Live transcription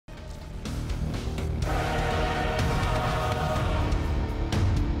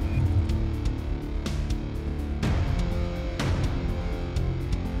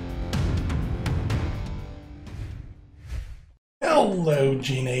Hello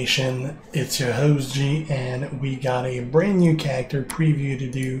G Nation, it's your host G, and we got a brand new character preview to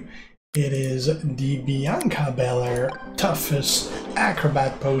do. It is the Bianca Belair ToughEST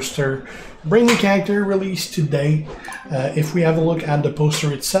Acrobat poster. Brand new character released today. If we have a look at the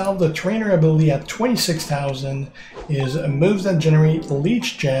poster itself, the trainer ability at 26,000 is moves that generate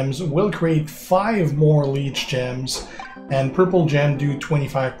leech gems will create 5 more leech gems, and purple gem do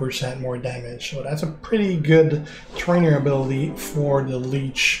 25% more damage. So that's a pretty good trainer ability for the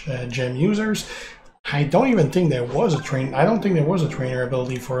leech gem users. I don't even think there was a I don't think there was a trainer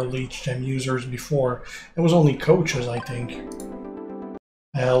ability for leech gem users before. It was only coaches, I think.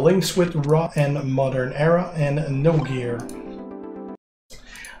 Links with Raw and Modern Era and no gear.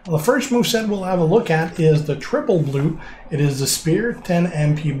 The first moveset we'll have a look at is the triple blue. It is the Spear, 10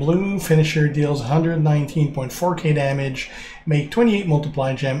 MP blue move. Finisher deals 119.4k damage. Make 28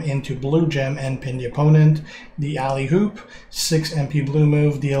 multiply gem into blue gem and pin the opponent. The Alley Hoop, 6 MP blue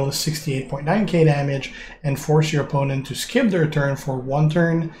move, deals 68.9k damage and force your opponent to skip their turn for 1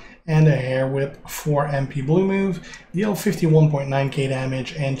 turn. And a Hair Whip, 4 MP blue move, deal 51.9k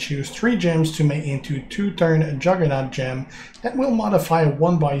damage and choose 3 gems to make into 2-turn Juggernaut gem that will modify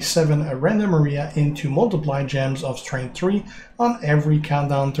 1/7 a random area into multiply gems of strength 3 on every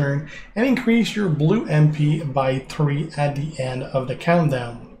countdown turn and increase your blue MP by 3 at the end of the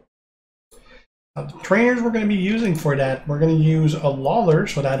countdown. The trainers we're going to be using for that, we're going to use a Lawler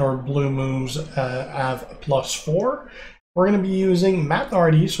so that our blue moves have +4. We're going to be using Matt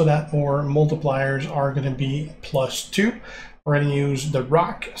Hardy so that our multipliers are going to be +2. We're going to use the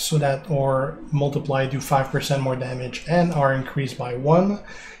Rock so that our multiply do 5% more damage and are increased by 1.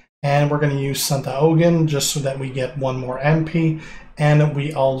 And we're going to use Santa Ogan just so that we get 1 more MP. And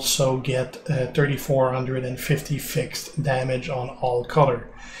we also get 3,450 fixed damage on all color.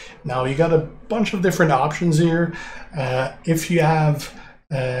 Now you got a bunch of different options here. If you have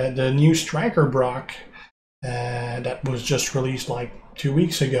the new Striker Brock, that was just released like 2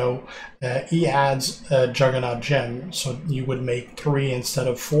 weeks ago, he adds a Juggernaut gem, so you would make 3 instead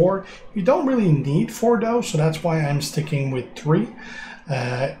of 4. You don't really need 4 though, so that's why I'm sticking with 3.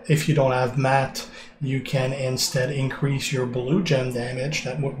 If you don't have Matt, you can instead increase your blue gem damage.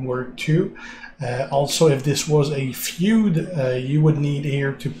 That would work too. Also, if this was a feud, you would need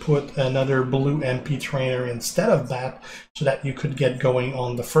here to put another blue MP trainer instead of that so that you could get going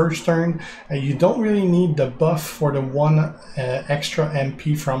on the first turn. You don't really need the buff for the 1 extra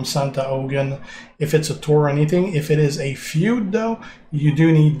MP from Santa Ogan if it's a tour or anything. If it is a feud though, you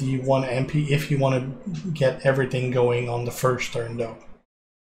do need the 1 MP if you want to get everything going on the first turn though.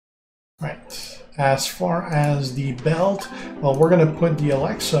 Right. As far as the belt, well, we're going to put the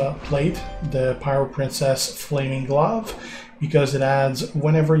Alexa plate, the Pyro Princess Flaming Glove, because it adds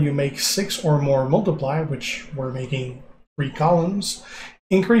whenever you make 6 or more multiply, which we're making 3 columns,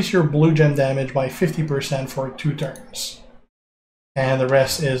 increase your blue gem damage by 50% for 2 turns. And the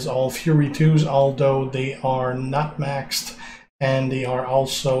rest is all Fury 2s, although they are not maxed and they are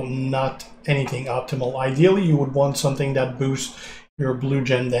also not anything optimal. Ideally, you would want something that boosts your blue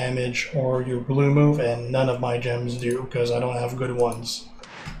gem damage or your blue move, and none of my gems do because I don't have good ones.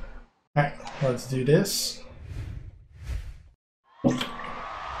 Alright, let's do this.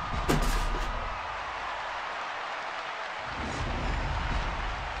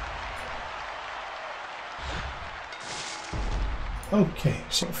 Okay,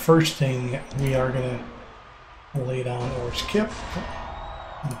 so first thing we are going to lay down or skip.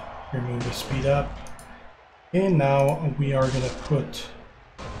 Remove the speed up. And now we are going to put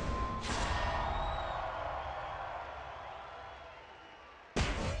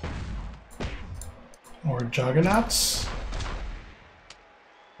our Juggernauts.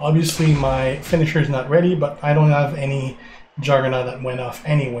 Obviously my finisher is not ready, but I don't have any Juggernaut that went off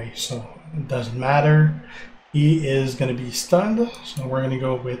anyway, so it doesn't matter. He is going to be stunned, so we're going to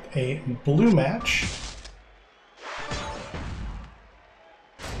go with a blue match.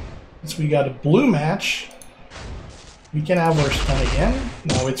 Since we got a blue match, we can have our stun again.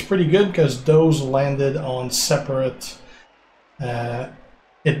 Now it's pretty good because those landed on separate, they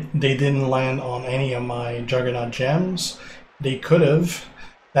didn't land on any of my Juggernaut gems. They could have.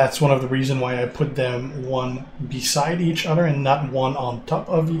 That's one of the reasons why I put them one beside each other and not one on top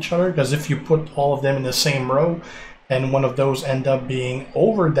of each other, because if you put all of them in the same row and one of those end up being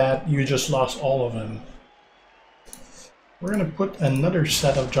over that, you just lost all of them. We're going to put another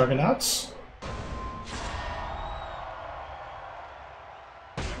set of Juggernauts.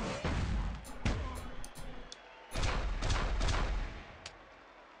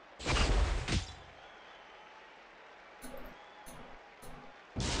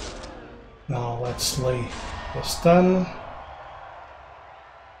 Now let's lay the stun.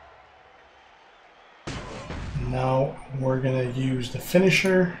 now we're gonna use the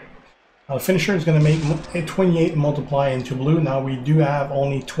finisher. The finisher is going to make a 28 multiply into blue. Now we do have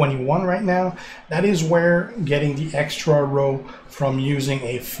only 21 right now. That is where getting the extra row from using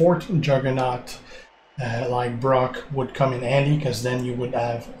a fourth juggernaut like Brock would come in handy, because then you would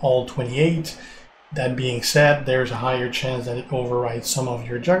have all 28. That being said, there's a higher chance that it overrides some of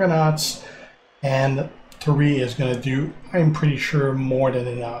your juggernauts, and 3 is going to do, I'm pretty sure, more than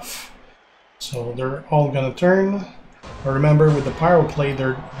enough. So they're all going to turn. But remember, with the Pyro Plate,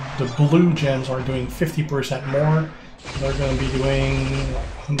 the blue gems are doing 50% more. They're going to be doing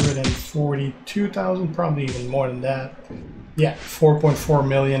 142,000, probably even more than that. Yeah, 4.4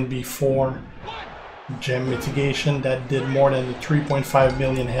 million before gem mitigation. That did more than the 3.5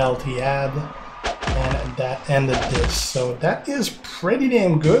 million health he had. And that ended this. So that is pretty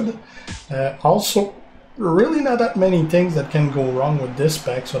damn good. Also, really not that many things that can go wrong with this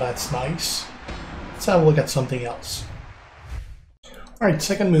spec, so that's nice. Let's have a look at something else. Alright,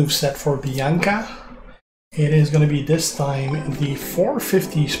 second move set for Bianca. It is going to be this time the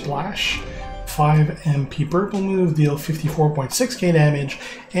 450 splash, 5 MP purple move, deal 54.6k damage,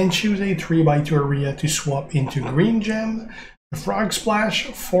 and choose a 3x2 area to swap into green gem. The frog splash,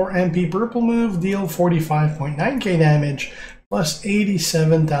 4 MP purple move, deal 45.9k damage, plus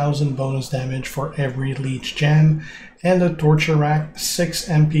 87,000 bonus damage for every leech gem. And the torture rack, 6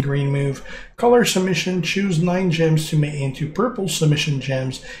 MP green move, color submission, choose 9 gems to make into purple submission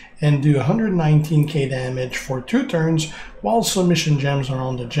gems and do 119k damage for 2 turns while submission gems are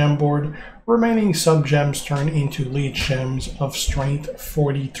on the gem board. Remaining sub gems turn into leech gems of strength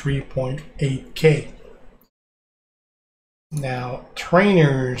 43.8k. Now,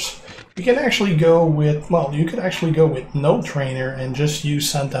 trainers, you can actually go with, well, you could actually go with no trainer and just use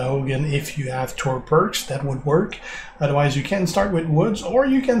Santa Hogan if you have tour perks. That would work. Otherwise, you can start with Woods, or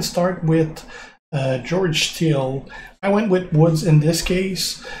you can start with George Steele. I went with Woods in this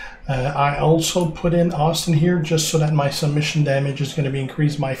case. I also put in Austin here just so that my submission damage is going to be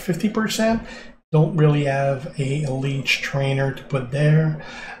increased by 50%. Don't really have a leech trainer to put there.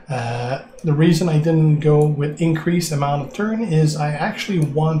 The reason I didn't go with increased amount of turn is I actually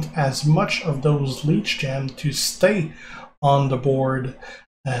want as much of those leech gems to stay on the board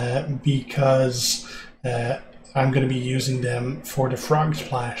because I'm going to be using them for the frog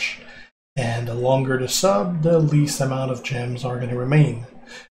splash. And the longer the sub, the least amount of gems are going to remain.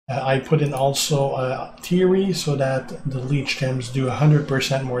 I put in also a theory so that the leech gems do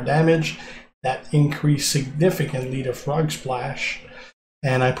 100% more damage. That increased significantly the frog splash.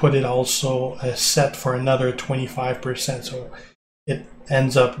 And I put it also set for another 25%, so it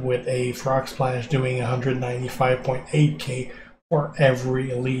ends up with a frog splash doing 195.8k for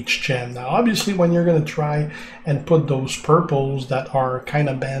every leech gem. Now obviously when you're going to try and put those purples that are kind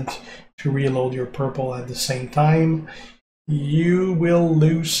of bent to reload your purple at the same time, you will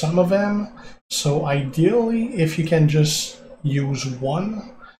lose some of them. So ideally, if you can just use one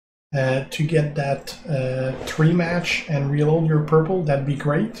to get that 3 match and reload your purple, that'd be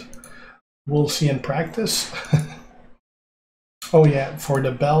great. We'll see in practice. Oh yeah, for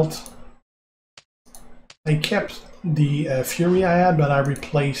the belt, I kept the Fury I had, but I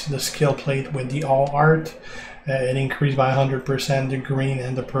replaced the skill plate with the All Art. It increased by 100% the green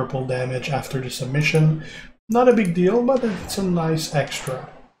and the purple damage after the submission. Not a big deal, but it's a nice extra.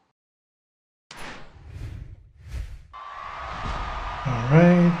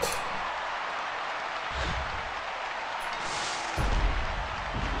 Alright.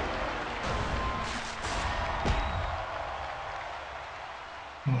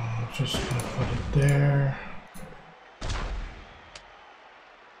 Just gonna put it there.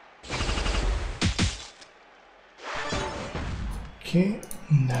 Okay,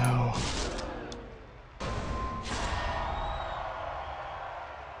 now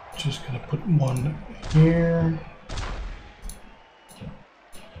just gonna put one here.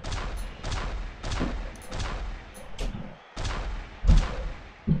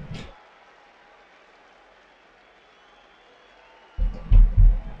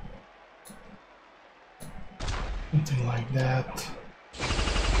 Something like that.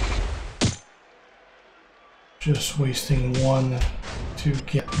 Just wasting one to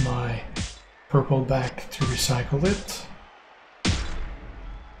get my purple back to recycle it.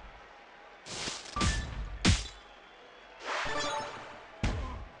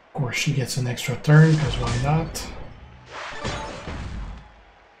 Of course she gets an extra turn, because why not?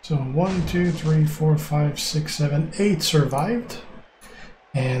 So 1, 2, 3, 4, 5, 6, 7, 8 survived.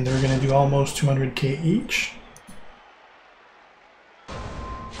 And they're going to do almost 200k each.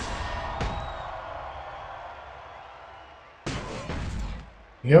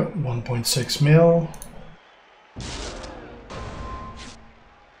 Yep, 1.6 mil.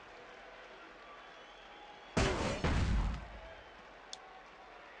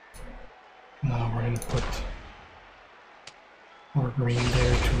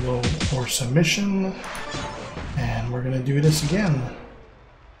 there to load our submission. And we're gonna do this again.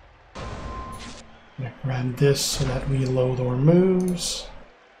 I'm gonna grab this so that we load our moves.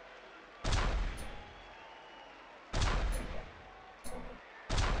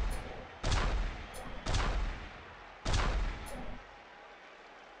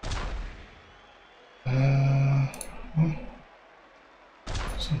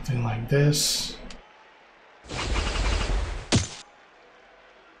 Something like this.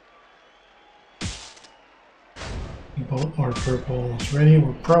 Both our purple is ready.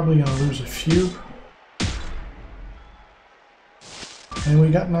 We're probably gonna lose a few. And we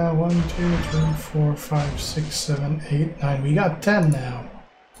got now 1, 2, 3, 4, 5, 6, 7, 8, 9. We got 10 now.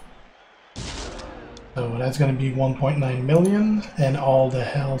 So that's gonna be 1.9 million, and all the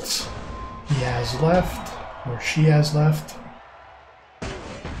health he has left, or she has left.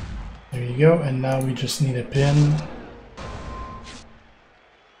 There you go, and now we just need a pin.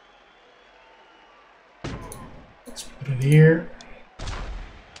 Let's put it here.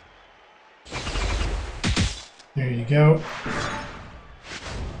 There you go.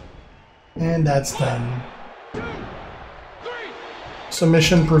 And that's done.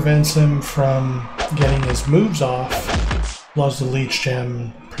 Submission prevents him from getting his moves off, plus the leech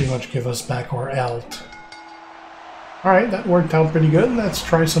gem pretty much give us back our health. Alright, that worked out pretty good. Let's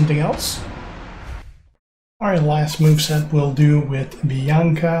try something else. Alright, last moveset we'll do with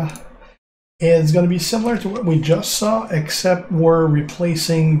Bianca. It's going to be similar to what we just saw, except we're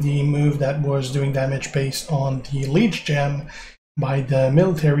replacing the move that was doing damage based on the leech gem by the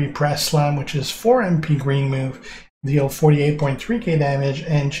military press slam, which is 4 MP green move, deal 48.3k damage,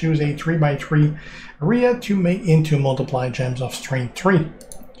 and choose a 3x3 area to make into multiply gems of strength 3.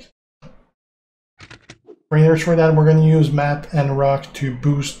 Trainers for that, we're going to use Matt and Rock to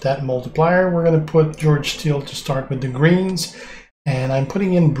boost that multiplier. We're going to put George Steele to start with the greens, and I'm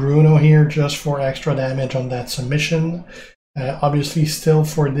putting in Bruno here just for extra damage on that submission. Obviously, still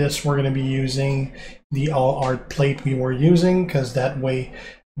for this, we're going to be using the all art plate we were using, because that way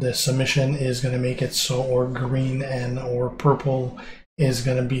the submission is going to make it so or green and or purple is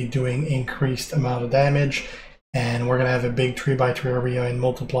going to be doing increased amount of damage, and we're going to have a big 3x3 area in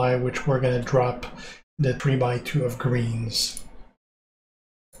multiply, which we're going to drop the 3x2 of greens.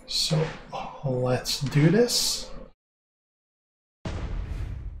 So let's do this.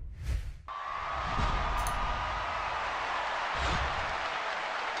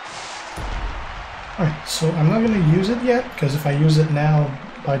 Alright, so I'm not going to use it yet, because if I use it now,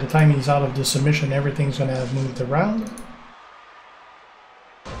 by the time he's out of the submission, everything's going to have moved around.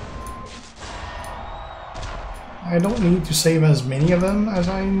 I don't need to save as many of them as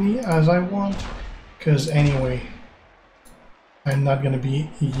I want, because anyway, I'm not going to be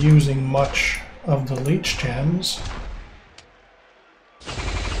using much of the leech gems,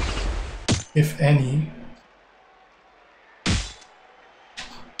 if any.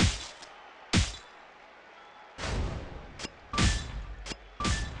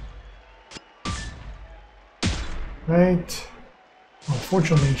 Right.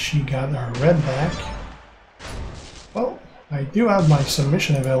 Unfortunately, she got her red back. Well, I do have my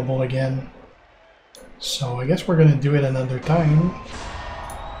submission available again, so I guess we're going to do it another time.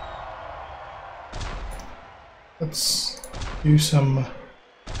 Let's do some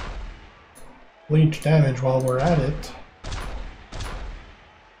leech damage while we're at it.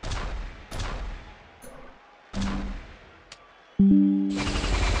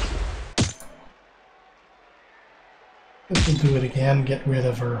 We'll do it again, get rid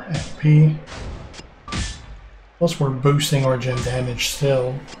of her FP. Plus we're boosting our gem damage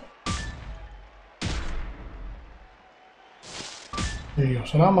still. There you go.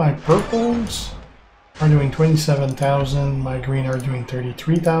 So now my purples are doing 27,000, my green are doing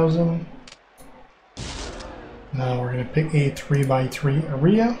 33,000. Now we're going to pick a 3x3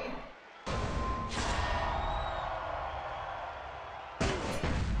 area.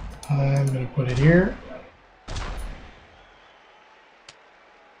 I'm going to put it here.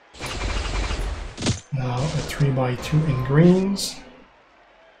 Now a 3x2 in greens.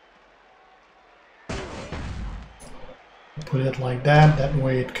 Put it like that, that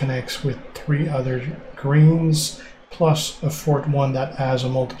way it connects with 3 other greens, plus a 4th one that has a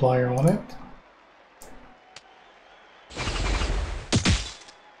multiplier on it.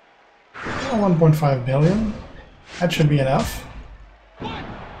 Oh, 1.5 billion. That should be enough.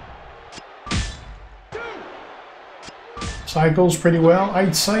 Cycles pretty well.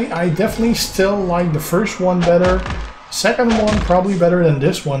 I'd say I definitely still like the first one better. Second one probably better than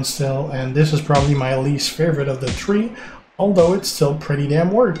this one still, and this is probably my least favorite of the 3, although it still pretty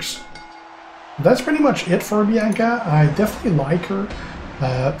damn works. That's pretty much it for Bianca. I definitely like her.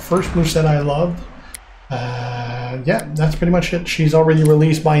 First moveset I loved. Yeah, that's pretty much it. She's already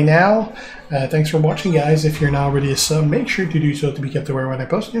released by now. Thanks for watching, guys. If you're not already a sub, make sure to do so to be kept aware when I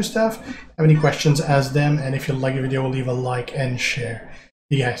post new stuff. Have any questions, ask them. And if you like the video, leave a like and share.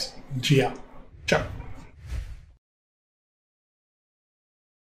 You guys, G out. Ciao.